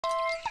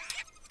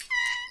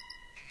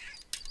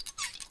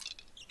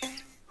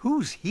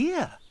Who's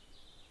here?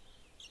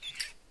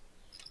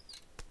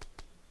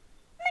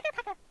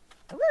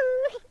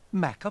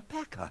 Makka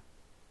Pakka.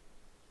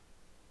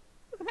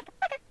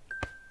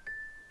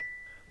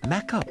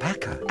 Makka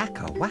Pakka,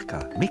 Akka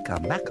Waka,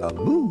 Mika Makka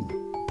Moo.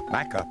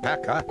 Makka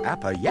Pakka,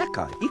 Appa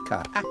Yakka,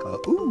 Ika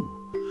Akka Oo.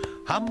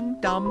 Hum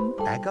Dum,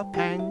 Aga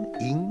Pang,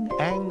 Ing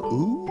Ang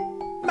Oo.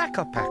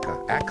 Makka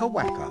Pakka, Akka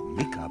Waka,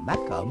 Mika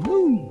Makka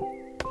Moo.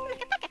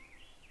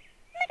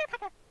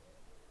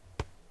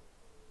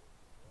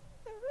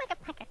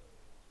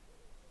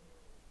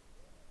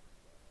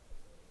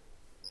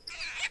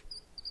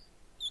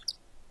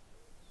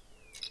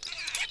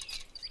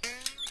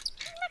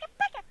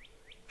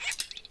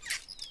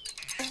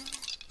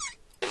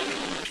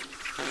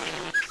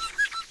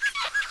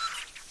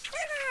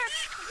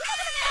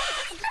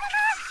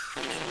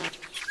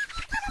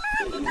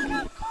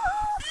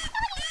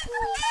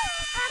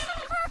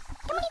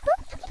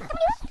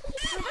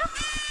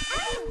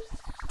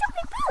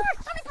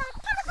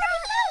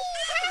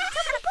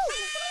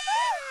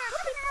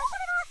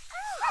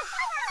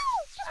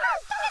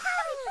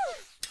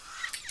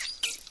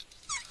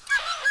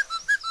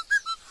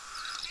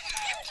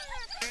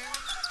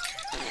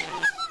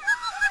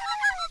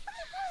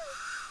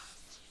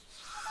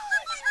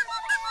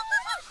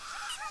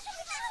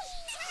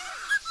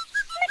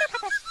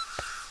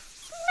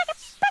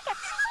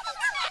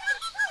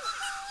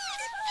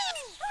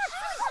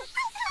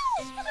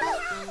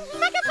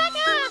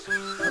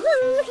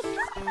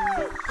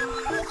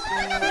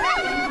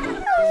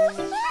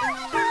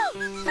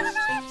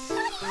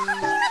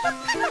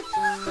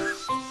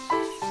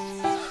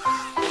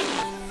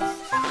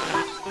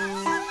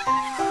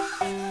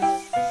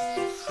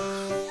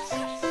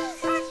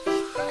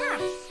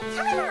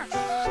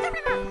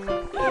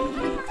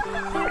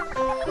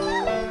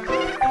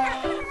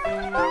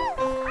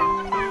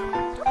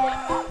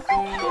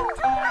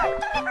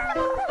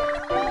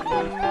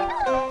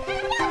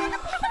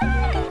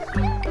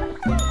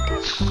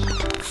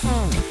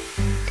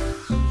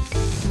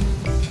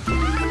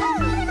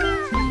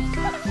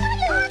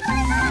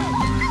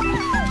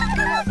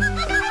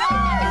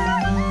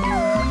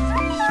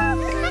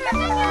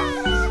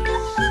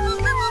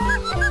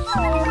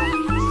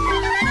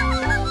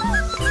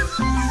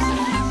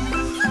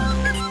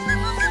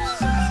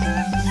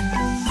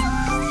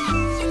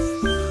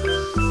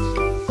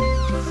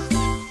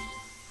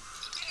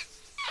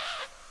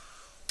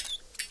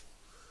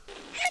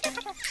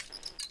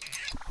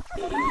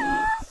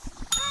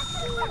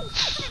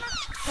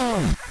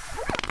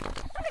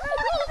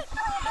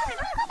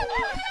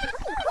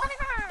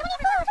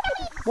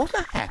 What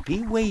a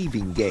happy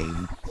waving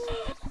game.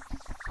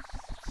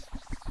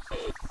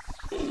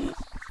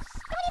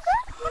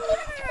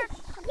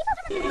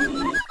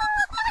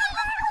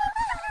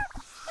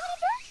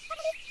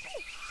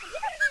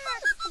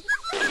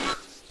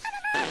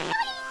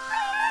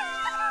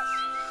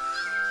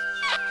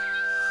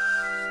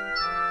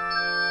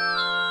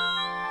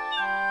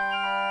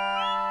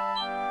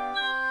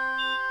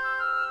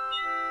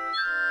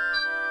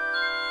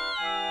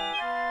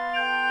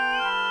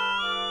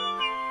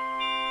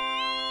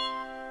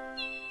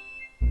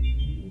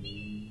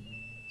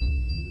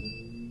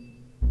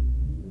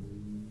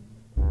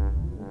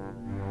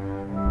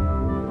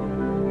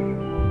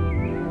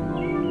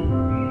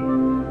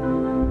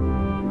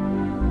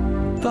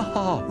 The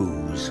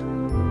Haahoos.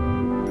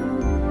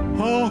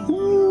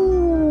 Hahoo!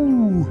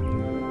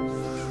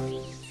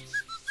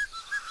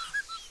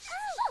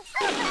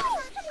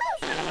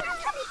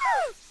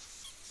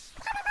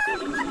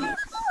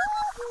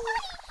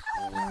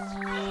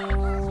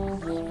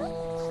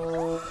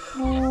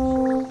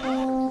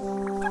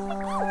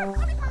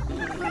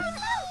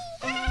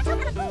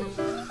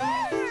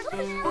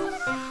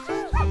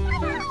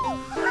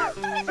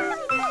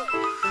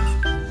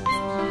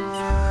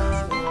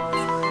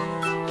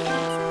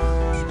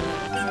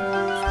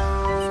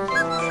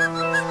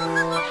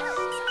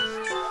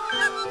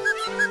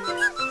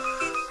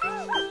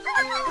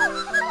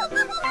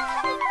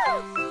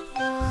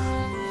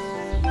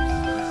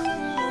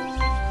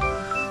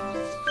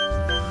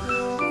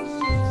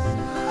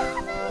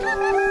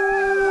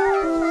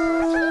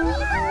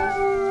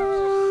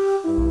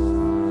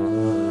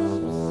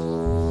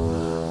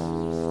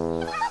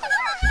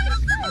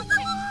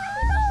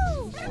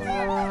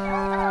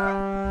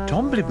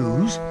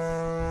 Tombliboos.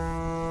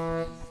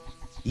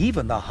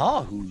 Even the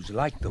Haahoos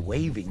like the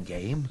waving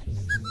game.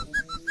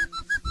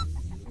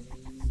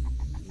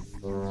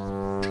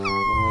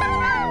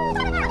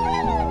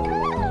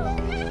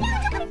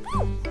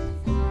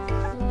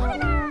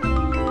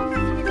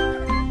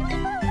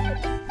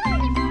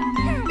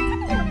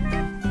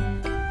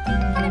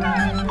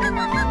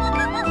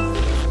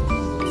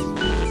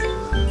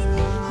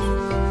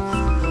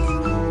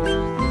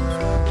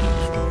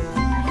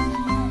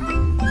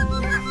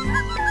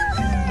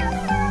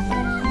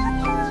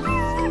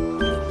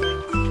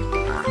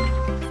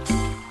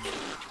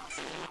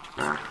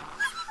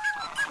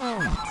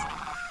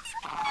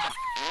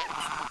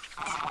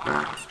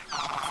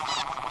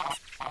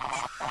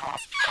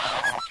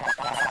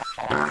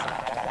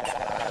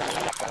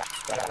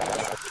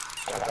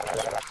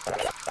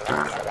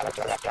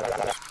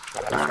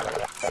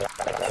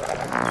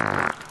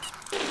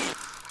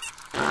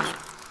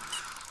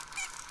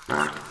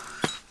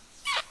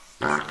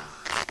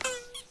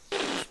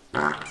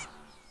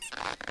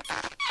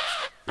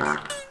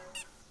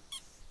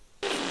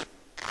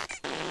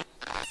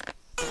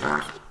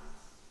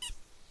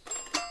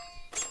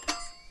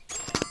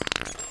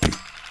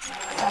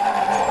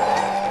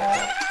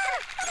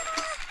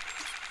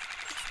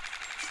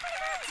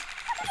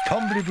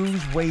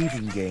 Tombliboo's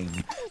waving game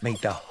made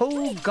the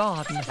whole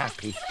garden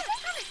happy.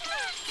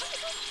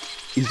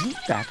 Isn't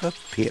that a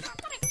pip?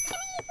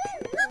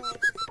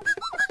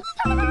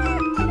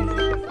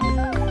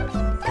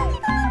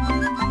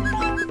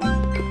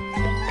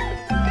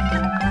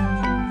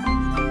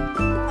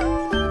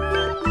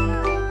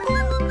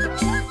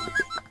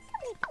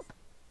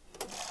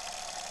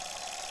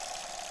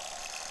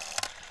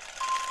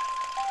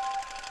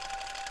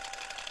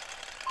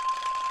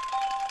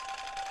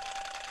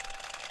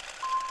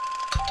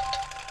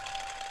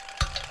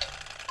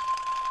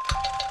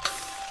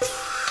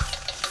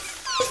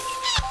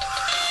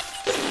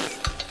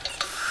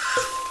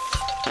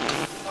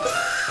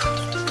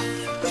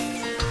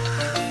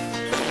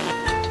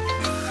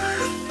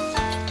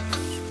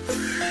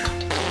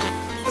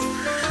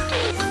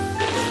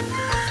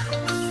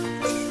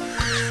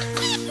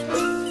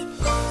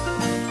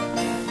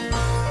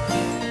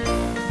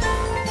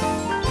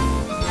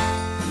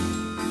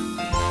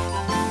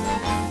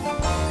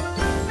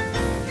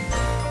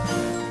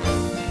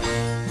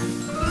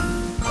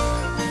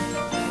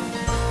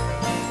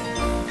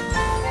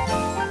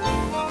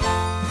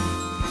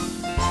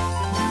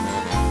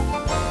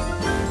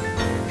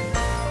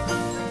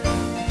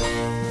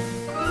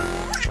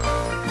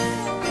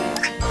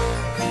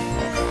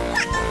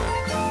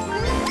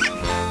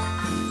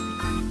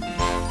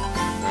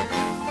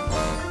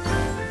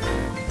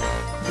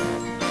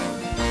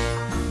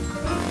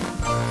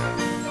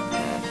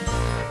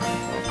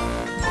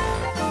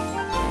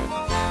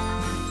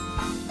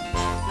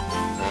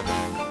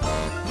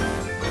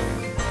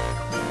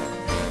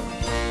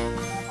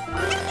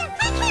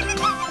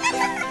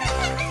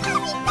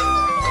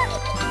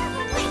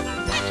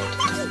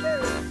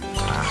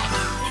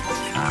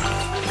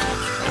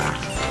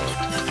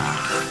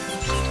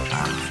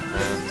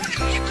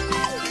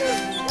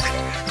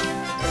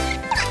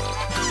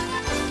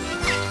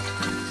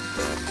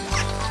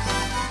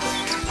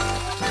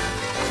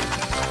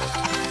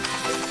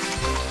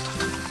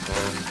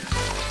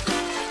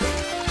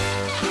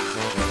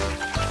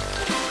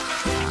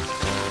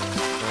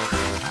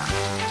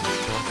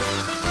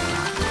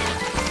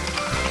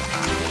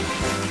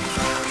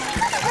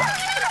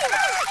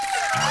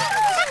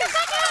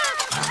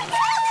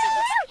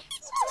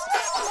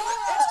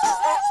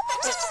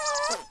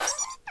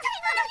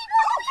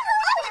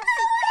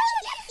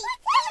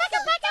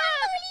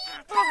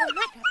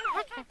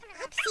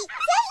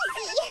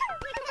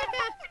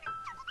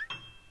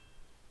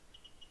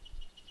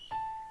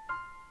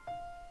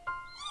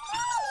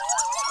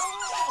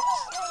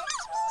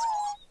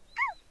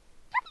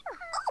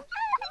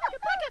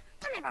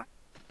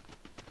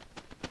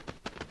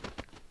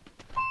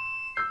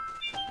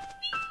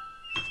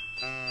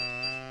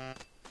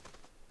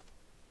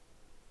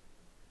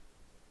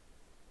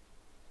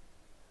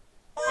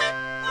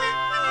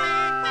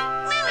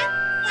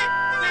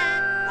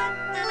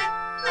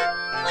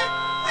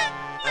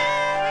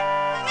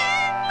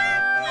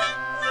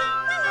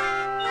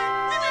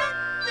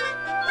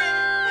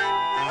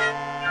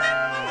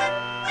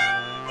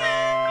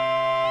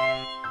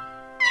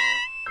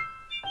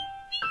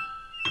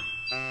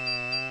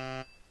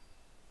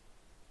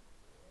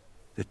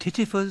 The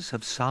Tittifers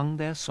have sung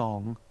their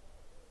song.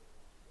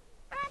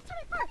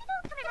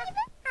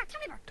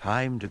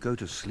 Time to go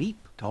to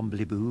sleep,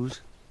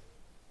 Tomblyboos.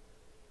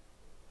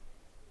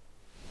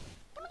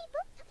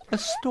 A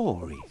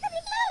story.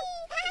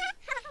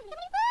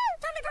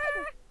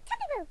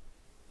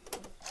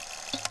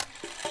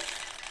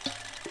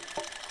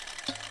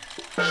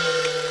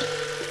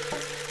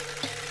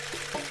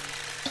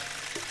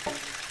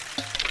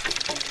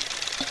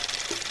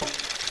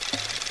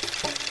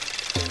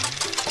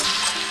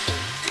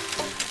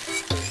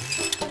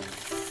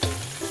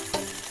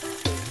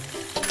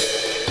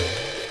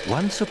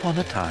 Once upon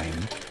a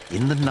time,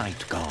 in the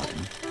night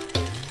garden,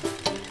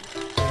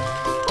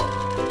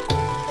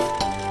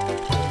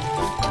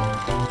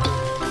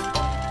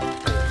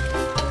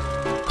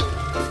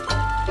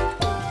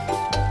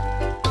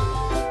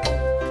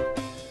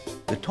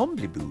 the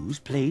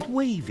Tomblyboos played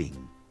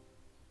waving.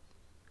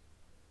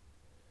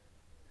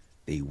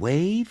 They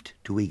waved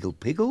to Eagle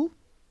Piggle,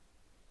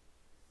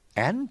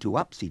 and to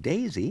Upsy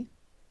Daisy,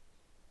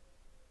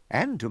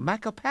 and to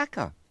Makka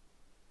Pakka.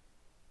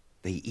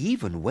 They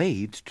even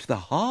waved to the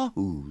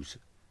Haahoos.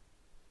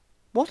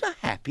 What a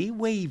happy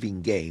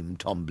waving game,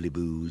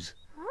 Tomblyboos.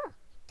 Oh,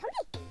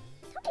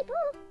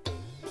 Tomblyboo.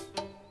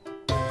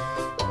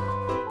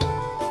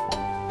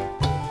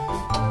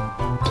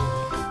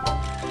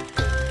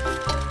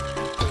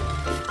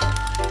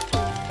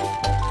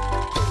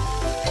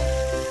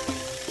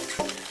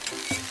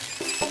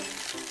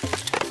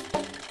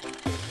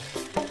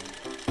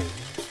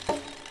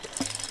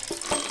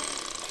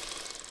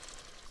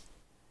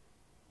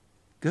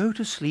 Go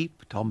to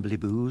sleep,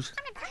 Tomblyboos.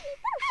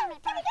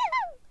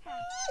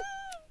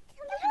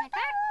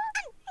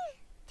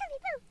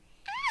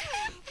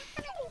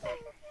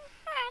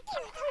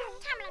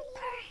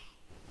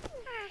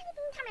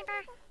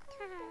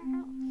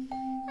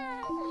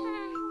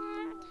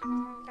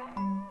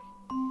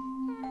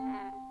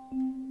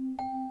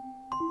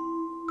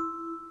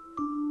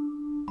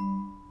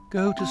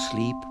 Go to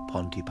sleep,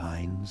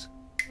 Pontypines.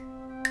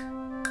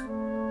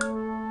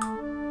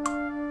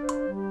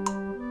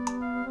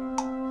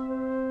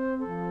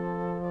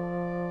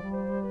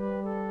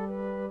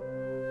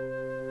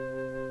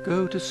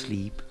 Go to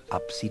sleep,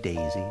 Upsy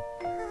Daisy.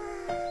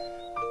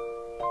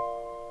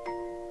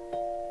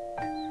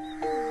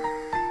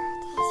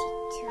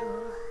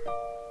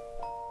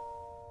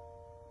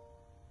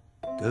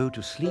 Go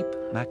to sleep,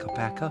 Makka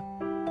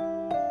Pakka.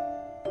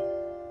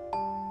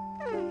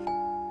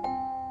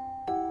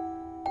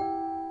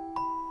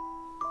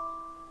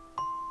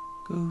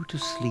 Go to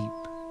sleep,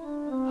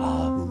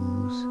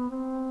 Haboos.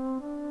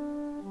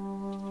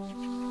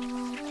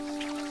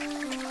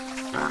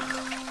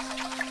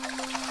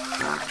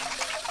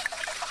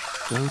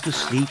 Go to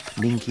sleep,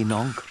 Ninky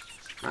Nonk,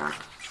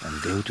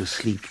 and go to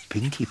sleep,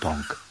 Pinky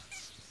Ponk.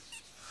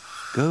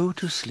 Go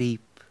to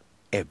sleep,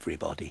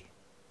 everybody.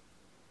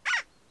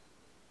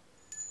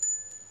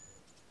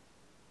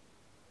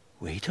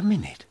 Wait a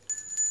minute.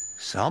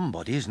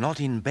 Somebody's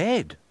not in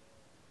bed.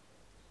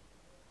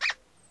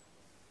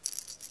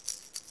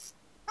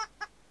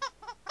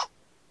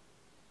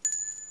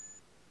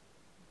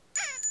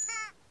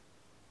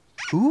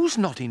 Who's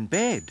not in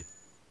bed?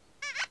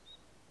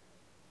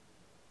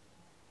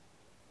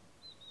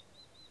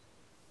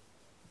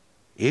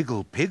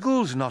 Iggle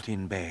Piggle's not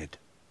in bed.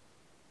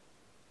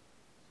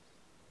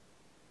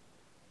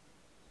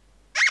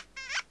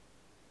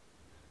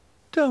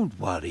 Don't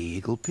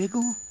worry, Iggle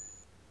Piggle.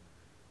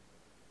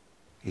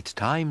 It's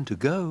time to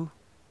go.